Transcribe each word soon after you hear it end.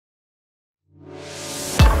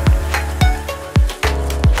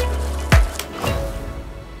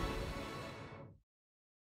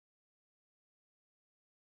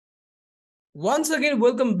Once again,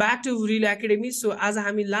 welcome back to Real Academy. So आज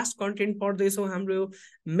हामी last content पढ्दैछौँ हाम्रो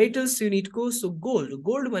metals युनिटको. So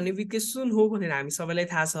gold भनेको सुन हो भनेर हामी सबैलाई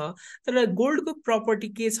थाहा छ. तर गोल्डको प्रपर्टी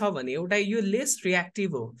के छ भने एउटा यो लेस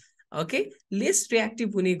रियाक्टिभ हो. ओके, लेस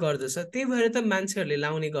रियाक्टिभ हुने गर्दछ, त्यही भएर त मान्छेहरूले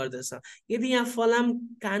लाउने गर्दछ. यदि यहाँ फलाम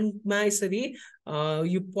कानमा यसरी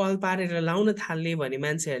यो पल पारेर लाउन थाल्ने भने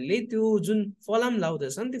मान्छेहरूले त्यो जुन फलाम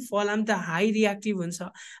लाउँदछन् त्यो फलाम त हाई रियाक्टिभ हुन्छ.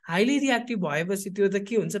 हाइली रियाक्टिभ भएपछि त्यो त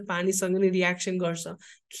के हुन्छ, पानीसँग नै रियाक्सन गर्छ,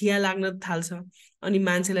 खिया लाग्न थाल्छ, अनि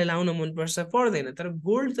मान्छेलाई लाउन मनपर्छ पर्दैन. तर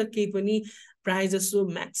गोल्ड त केही पनि प्राय जसो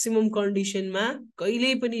म्याक्सिमम कन्डिसनमा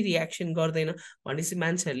कहिल्यै पनि रियाक्सन गर्दैन. भनेपछि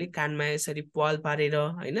मान्छेहरूले कानमा यसरी पाल पारेर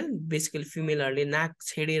होइन, बेसिकली फिमेलहरूले नाक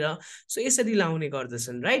छेडेर सो यसरी लाउने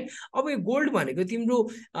गर्दछन्, राइट. अब यो गोल्ड भनेको तिम्रो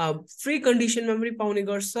फ्री कन्डिसनमा पनि पाउने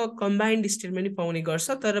गर्छ, कम्बाइन्ड स्टेटमा पनि पाउने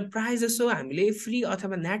गर्छ, तर प्राय जसो हामीले फ्री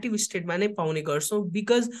अथवा नेटिभ स्टेटमा नै पाउने गर्छौँ,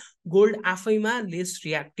 बिकज गोल्ड आफैमा लेस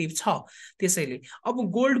रियाक्टिभ छ. त्यसैले अब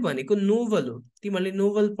गोल्ड भनेको नोभल हो. तिमीहरूले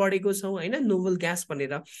नोभल पढेको छौ होइन, नोभल ग्यास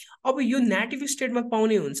भनेर. अब यो नेटिभ स्टेटमा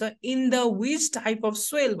पाउने हुन्छ in the which type of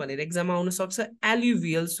soil भनेर एक्जाममा आउन सक्छ.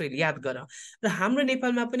 एल्युभियल सोइल याद गर. र हाम्रो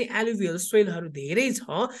नेपालमा पनि एल्युभियल सोइलहरू धेरै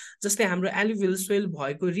छ. जस्तै हाम्रो एल्युभियल सोइल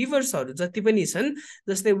भएको रिभर्सहरू जति पनि छन्,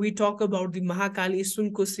 जस्तै we talk about the Mahakali,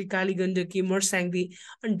 Sunkoshi, Kaligandaki, Marsyangdi,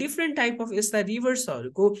 अनि डिफ्रेन्ट टाइप अफ यस्ता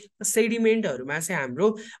रिभर्सहरूको सेडिमेन्टहरूमा चाहिँ हाम्रो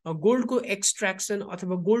गोल्डको एक्सट्र्याक्सन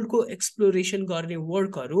अथवा गोल्डको एक्सप्लोरेसन गर्ने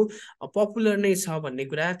वर्कहरू पपुलर नै छ भन्ने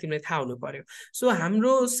कुरा तिमीलाई थाहा हुनु पर्यो. सो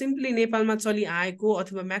हाम्रो सिम्पली नेपालमा चलिआएको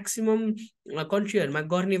अथवा म्याक्सिमम कन्ट्रीहरूमा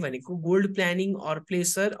गर्ने भनेको गोल्ड प्लानिङ अर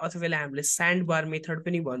प्लेसर अथवा हामीले स्यान्ड बार मेथड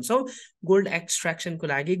पनि भन्छौँ, गोल्ड एक्सट्र्याक्सनको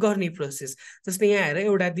लागि गर्ने प्रोसेस. जस्तै यहाँ हेर,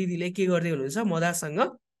 एउटा दिदीले के गर्दै हुनुहुन्छ,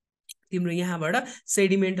 मजासँग तिम्रो यहाँबाट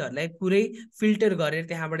सेडिमेन्टहरूलाई पुरै फिल्टर गरेर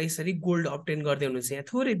त्यहाँबाट यसरी गोल्ड अब्टेन गर्दै हुनुहुन्छ. यहाँ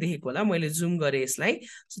थोरै देखेको होला, मैले जुम गरेँ यसलाई.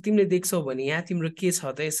 सो तिमीले देख्छौ भने यहाँ तिम्रो के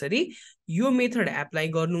छ त, यसरी यो मेथड एप्लाई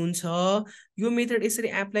गर्नुहुन्छ. यो मेथड यसरी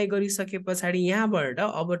एप्लाई गरिसके पछाडि यहाँबाट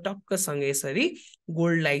अब टक्कसँग यसरी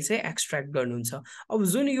गोल्डलाई चाहिँ एक्सट्र्याक्ट गर्नुहुन्छ. अब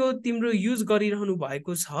जुन यो तिम्रो युज गरिरहनु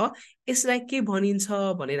भएको छ यसलाई के भनिन्छ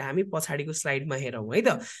भनेर हामी पछाडिको स्लाइडमा हेरौँ है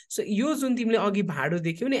त. सो यो जुन तिमीले अघि भाँडो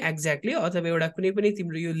देख्यौ नि एक्ज्याक्टली, अथवा एउटा कुनै पनि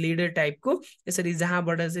तिम्रो यो लेडर टाइपको यसरी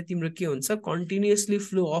जहाँबाट चाहिँ तिम्रो के हुन्छ, continuously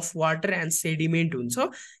flow of water and sediment हुन्छ,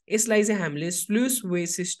 यसलाई चाहिँ हामीले स्लुइस वे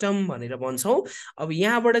सिस्टम भनेर भन्छौँ. अब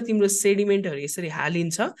यहाँबाट तिम्रो सेडिमेन्टहरू यसरी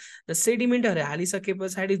हालिन्छ र सेडिमेन्टहरू हालिसके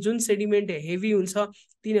पछाडि जुन सेडिमेन्ट हेभी हुन्छ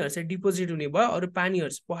तिनीहरू चाहिँ डिपोजिट हुने भयो, अरू पानीहरू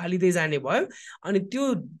चाहिँ पखालिँदै जाने भयो. अनि त्यो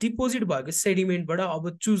डिपोजिट भएको सेडिमेन्टबाट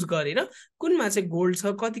अब चुज गरेर कुनमा चाहिँ गोल्ड छ,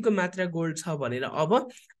 कतिको मात्रा गोल्ड छ भनेर अब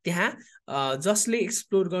त्यहाँ जसले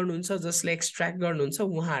एक्सप्लोर गर्नुहुन्छ, जसले एक्सट्र्याक्ट गर्नुहुन्छ,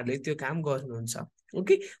 उहाँहरूले त्यो काम गर्नुहुन्छ.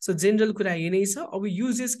 ओके, सो जेनरल कुरा यही नै छ. अब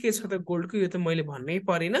युजेस के छ त गोल्डको, यो त मैले भन्नै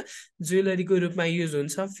परेन. ज्वेलरीको रूपमा युज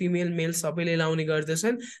हुन्छ, फिमेल मेल सबैले लाउने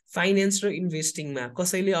गर्दछन्. फाइनेन्स र इन्भेस्टिङमा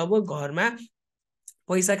कसैले अब घरमा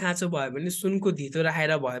पैसा खाँचो भयो भने सुनको धितो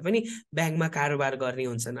राखेर भए पनि ब्याङ्कमा कारोबार गर्ने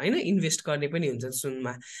हुन्छन् होइन, इन्भेस्ट गर्ने पनि हुन्छन्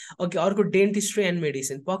सुनमा. ओके, अर्को डेन्टिस्ट्री एन्ड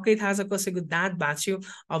मेडिसिन. पक्कै थाहा छ कसैको दाँत भाँच्यो,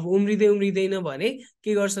 अब उम्रिँदैन भने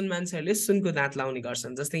के गर्छन् मान्छेहरूले, सुनको दाँत लाउने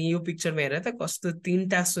गर्छन्. जस्तै यो पिक्चरमा हेरेर त कस्तो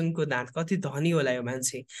 3टा सुनको दाँत, कति धनी होला यो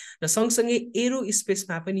मान्छे. र सँगसँगै एरो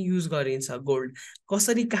स्पेसमा पनि युज गरिन्छ गोल्ड.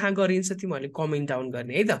 कसरी कहाँ गरिन्छ तिमीहरूले कमेन्ट डाउन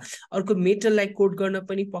गर्ने है त. अर्को मेटललाई कोड गर्न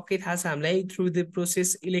पनि पक्कै थाहा छ हामीलाई, थ्रु द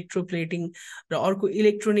प्रोसेस इलेक्ट्रोप्लेटिङ. र अर्को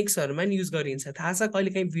इलेक्ट्रोनिक्सहरूमा नि युज गरिन्छ. थाहा छ, कहिले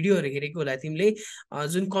काहीँ भिडियोहरू हेरेको होला तिमीले,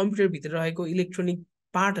 जुन कम्प्युटरभित्र रहेको इलेक्ट्रोनिक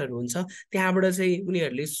पार्टहरू हुन्छ त्यहाँबाट चाहिँ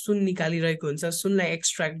उनीहरूले सुन निकालिरहेको हुन्छ, सुनलाई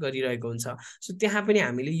एक्सट्र्याक्ट गरिरहेको हुन्छ. सो त्यहाँ पनि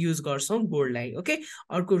हामीले युज गर्छौँ गोल्डलाई. ओके,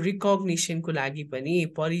 अर्को रिकग्निसनको लागि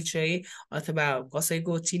पनि, परिचय अथवा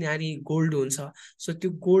कसैको चिनारी गोल्ड हुन्छ, सो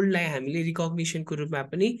त्यो गोल्डलाई हामीले रिकग्निसनको रूपमा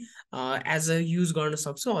पनि एज अ युज गर्न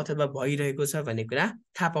सक्छौँ अथवा भइरहेको छ भन्ने कुरा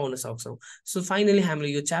थाहा पाउन सक्छौँ. सो फाइनली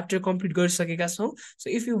हामीले यो च्याप्टर कम्प्लिट गरिसकेका छौँ. So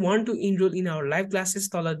if you want to enrol in our live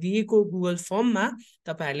classes, तल दिएको गुगल फर्ममा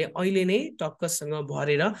तपाईँहरूले अहिले नै टक्कसँग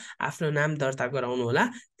भरेर आफ्नो नाम दर्ता गराउनु होला.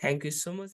 Thank you so much.